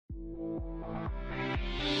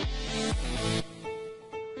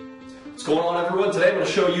What's going on, everyone? Today I'm going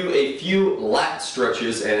to show you a few lat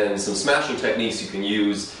stretches and some smashing techniques you can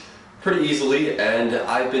use pretty easily, and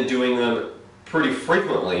I've been doing them pretty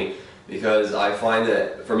frequently because I find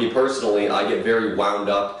that, for me personally, I get very wound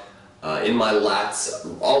up in my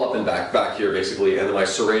lats, all up and back here basically, and then my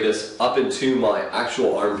serratus up into my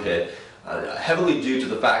actual armpit, heavily due to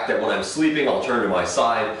the fact that when I'm sleeping I'll turn to my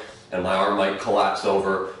side and my arm might collapse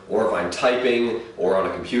over, or if I'm typing or on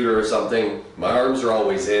a computer or something, my arms are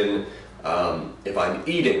always in. If I'm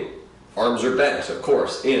eating, arms are bent, of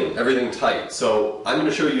course, in, everything tight. So I'm going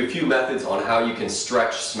to show you a few methods on how you can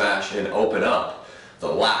stretch, smash, and open up the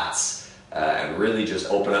lats and really just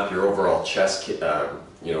open up your overall chest,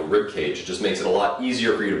 rib cage. It just makes it a lot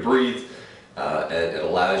easier for you to breathe, and it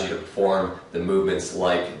allows you to perform the movements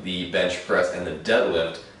like the bench press and the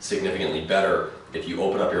deadlift significantly better if you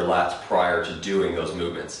open up your lats prior to doing those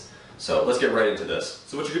movements. So let's get right into this.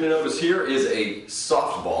 So what you're going to notice here is a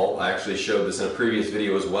softball. I actually showed this in a previous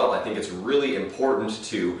video as well. I think it's really important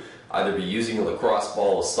to either be using a lacrosse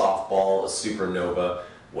ball, a softball, a supernova,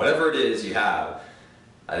 whatever it is you have.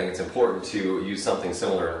 I think it's important to use something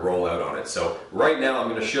similar and roll out on it. So right now I'm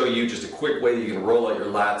going to show you just a quick way that you can roll out your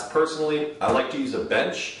lats. Personally, I like to use a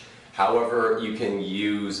bench. However, you can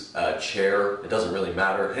use a chair. It doesn't really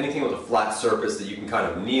matter. Anything with a flat surface that you can kind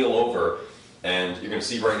of kneel over. And you're going to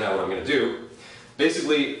see right now what I'm going to do.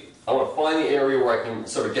 Basically, I want to find the area where I can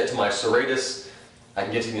sort of get to my serratus. I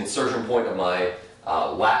can get to the insertion point of my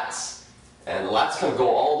lats. And the lats kind of go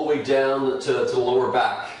all the way down to the lower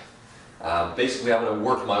back. Basically, I'm going to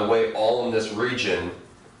work my way all in this region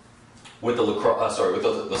with the the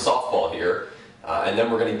softball here. And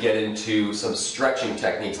then we're going to get into some stretching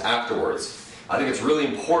techniques afterwards. I think it's really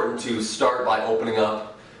important to start by opening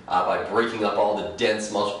up, by breaking up all the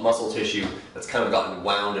dense muscle tissue that's kind of gotten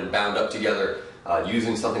wound and bound up together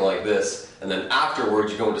using something like this. And then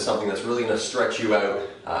afterwards you go into something that's really going to stretch you out,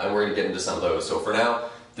 and we're going to get into some of those. So for now,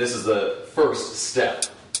 this is the first step.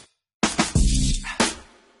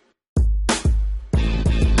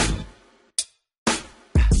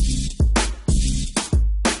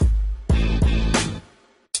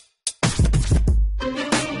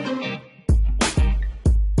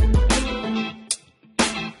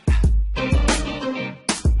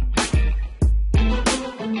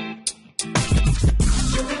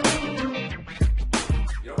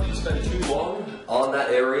 On that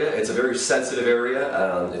area. It's a very sensitive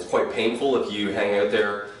area. It's quite painful if you hang out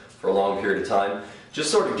there for a long period of time.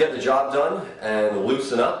 Just sort of get the job done and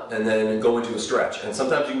loosen up and then go into a stretch. And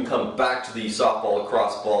sometimes you can come back to the softball,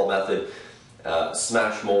 cross ball method,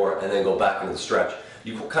 smash more, and then go back into the stretch.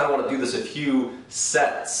 You kind of want to do this a few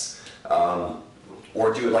sets,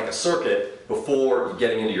 or do it like a circuit before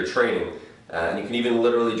getting into your training. And you can even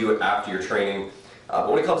literally do it after your training. But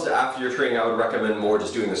when it comes to after your training, I would recommend more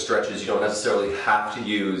just doing the stretches. You don't necessarily have to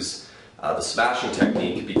use the smashing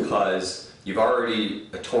technique because you've already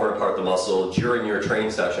torn apart the muscle during your training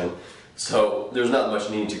session. So there's not much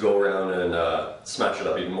need to go around and smash it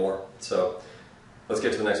up even more. So let's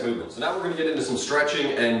get to the next movement. So now we're going to get into some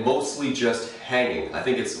stretching and mostly just hanging. I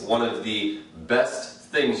think it's one of the best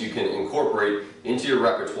things you can incorporate into your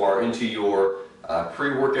repertoire, into your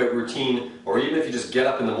pre-workout routine, or even if you just get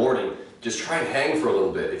up in the morning. Just try and hang for a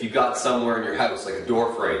little bit. If you've got somewhere in your house, like a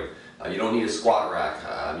door frame, you don't need a squat rack,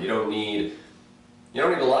 you don't need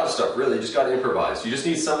a lot of stuff really, you just got to improvise. You just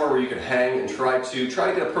need somewhere where you can hang and try to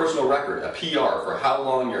get a personal record, a PR, for how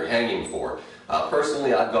long you're hanging for.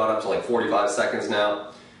 Personally, I've gone up to like 45 seconds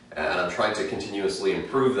now, and I'm trying to continuously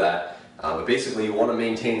improve that. But basically you want to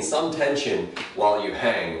maintain some tension while you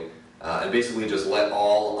hang, and basically just let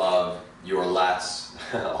all of your lats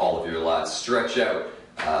stretch out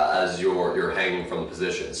as you're hanging from the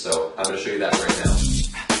position. So I'm going to show you that right now.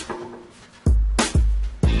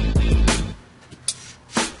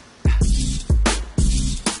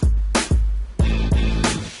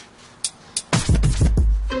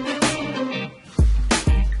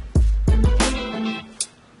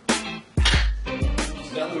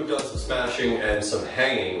 So now that we've done some smashing and some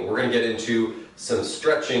hanging, we're going to get into some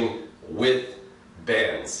stretching with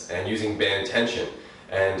bands and using band tension.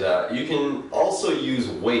 And you can also use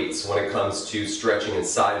weights when it comes to stretching and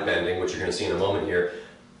side bending, which you're going to see in a moment here.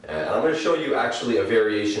 And I'm going to show you actually a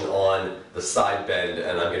variation on the side bend,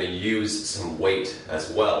 and I'm going to use some weight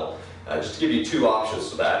as well. Just to give you two options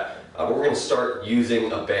for that. But we're going to start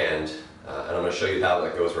using a band, and I'm going to show you how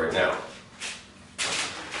that goes right now.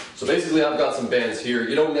 So basically I've got some bands here.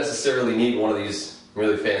 You don't necessarily need one of these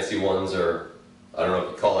really fancy ones, or I don't know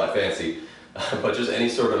if you call that fancy. But just any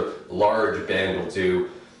sort of large band will do.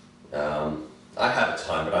 I have a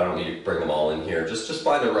ton, but I don't need to bring them all in here. Just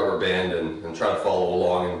find a rubber band and try to follow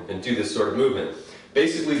along and do this sort of movement.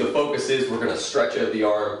 Basically, the focus is we're going to stretch out the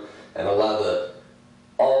arm and allow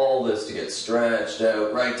all this to get stretched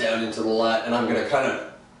out right down into the lat, and I'm going to kind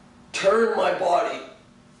of turn my body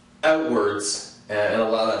outwards and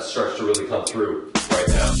allow that stretch to really come through right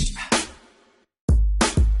now.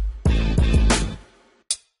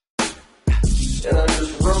 And I'm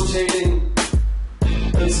just rotating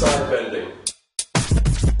and side bending.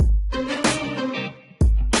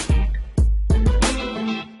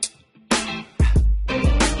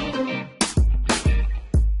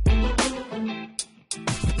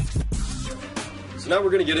 Now we're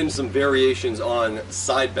going to get into some variations on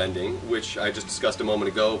side bending, which I just discussed a moment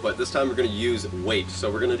ago, but this time we're going to use weight. So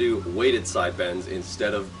we're going to do weighted side bends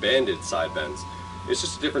instead of banded side bends. It's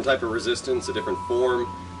just a different type of resistance, a different form,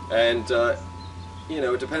 and you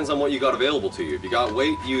know, it depends on what you got available to you. If you got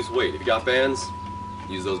weight, use weight. If you got bands,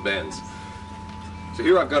 use those bands. So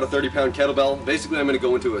here I've got a 30-pound kettlebell. Basically I'm going to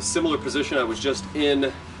go into a similar position I was just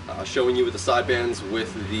in, showing you with the side bands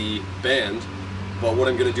with the band, but what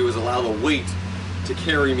I'm going to do is allow the weight to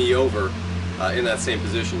carry me over in that same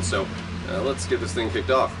position. So let's get this thing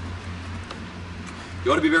kicked off.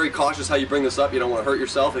 You want to be very cautious how you bring this up. You don't want to hurt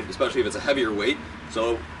yourself, especially if it's a heavier weight.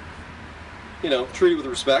 So, you know, treat it with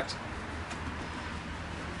respect.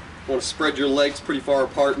 You want to spread your legs pretty far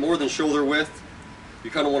apart, more than shoulder width.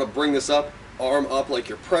 You kind of want to bring this up, arm up like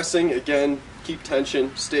you're pressing. Again, keep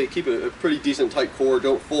tension, keep a pretty decent tight core,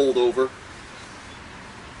 don't fold over.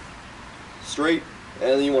 Straight. And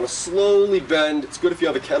then you want to slowly bend. It's good if you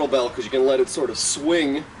have a kettlebell because you can let it sort of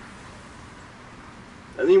swing.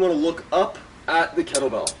 And then you want to look up at the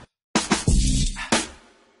kettlebell.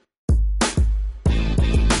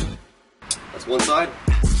 That's one side.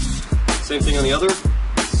 Same thing on the other.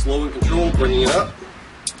 Slow and controlled, bringing it up.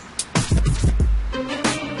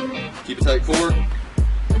 Keep a tight core.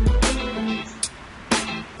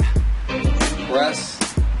 Press.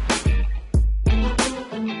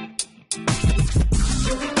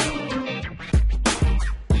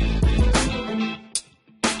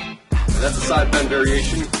 That's a side bend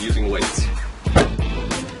variation using weights.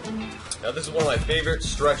 Now this is one of my favorite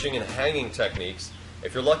stretching and hanging techniques.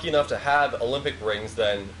 If you're lucky enough to have Olympic rings,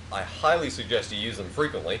 then I highly suggest you use them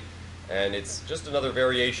frequently. And it's just another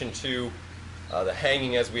variation to the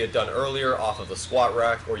hanging as we had done earlier off of the squat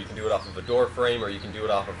rack, or you can do it off of a door frame, or you can do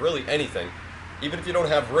it off of really anything. Even if you don't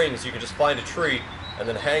have rings, you can just find a tree and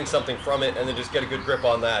then hang something from it and then just get a good grip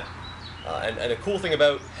on that. And a cool thing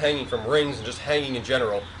about hanging from rings and just hanging in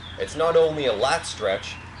general, it's not only a lat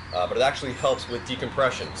stretch, but it actually helps with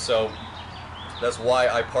decompression. So that's why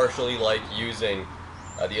I partially like using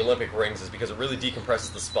the Olympic rings, is because it really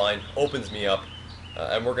decompresses the spine, opens me up,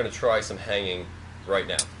 and we're going to try some hanging right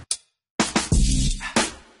now.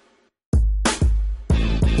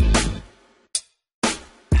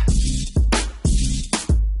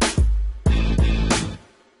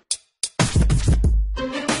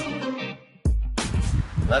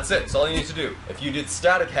 That's it. That's all you need to do. If you did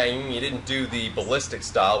static hanging, you didn't do the ballistic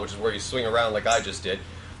style, which is where you swing around like I just did,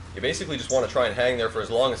 you basically just want to try and hang there for as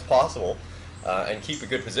long as possible and keep a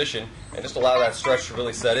good position and just allow that stretch to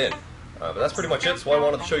really set in. But that's pretty much it. That's what I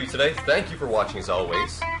wanted to show you today. Thank you for watching as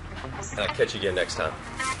always, and I'll catch you again next time.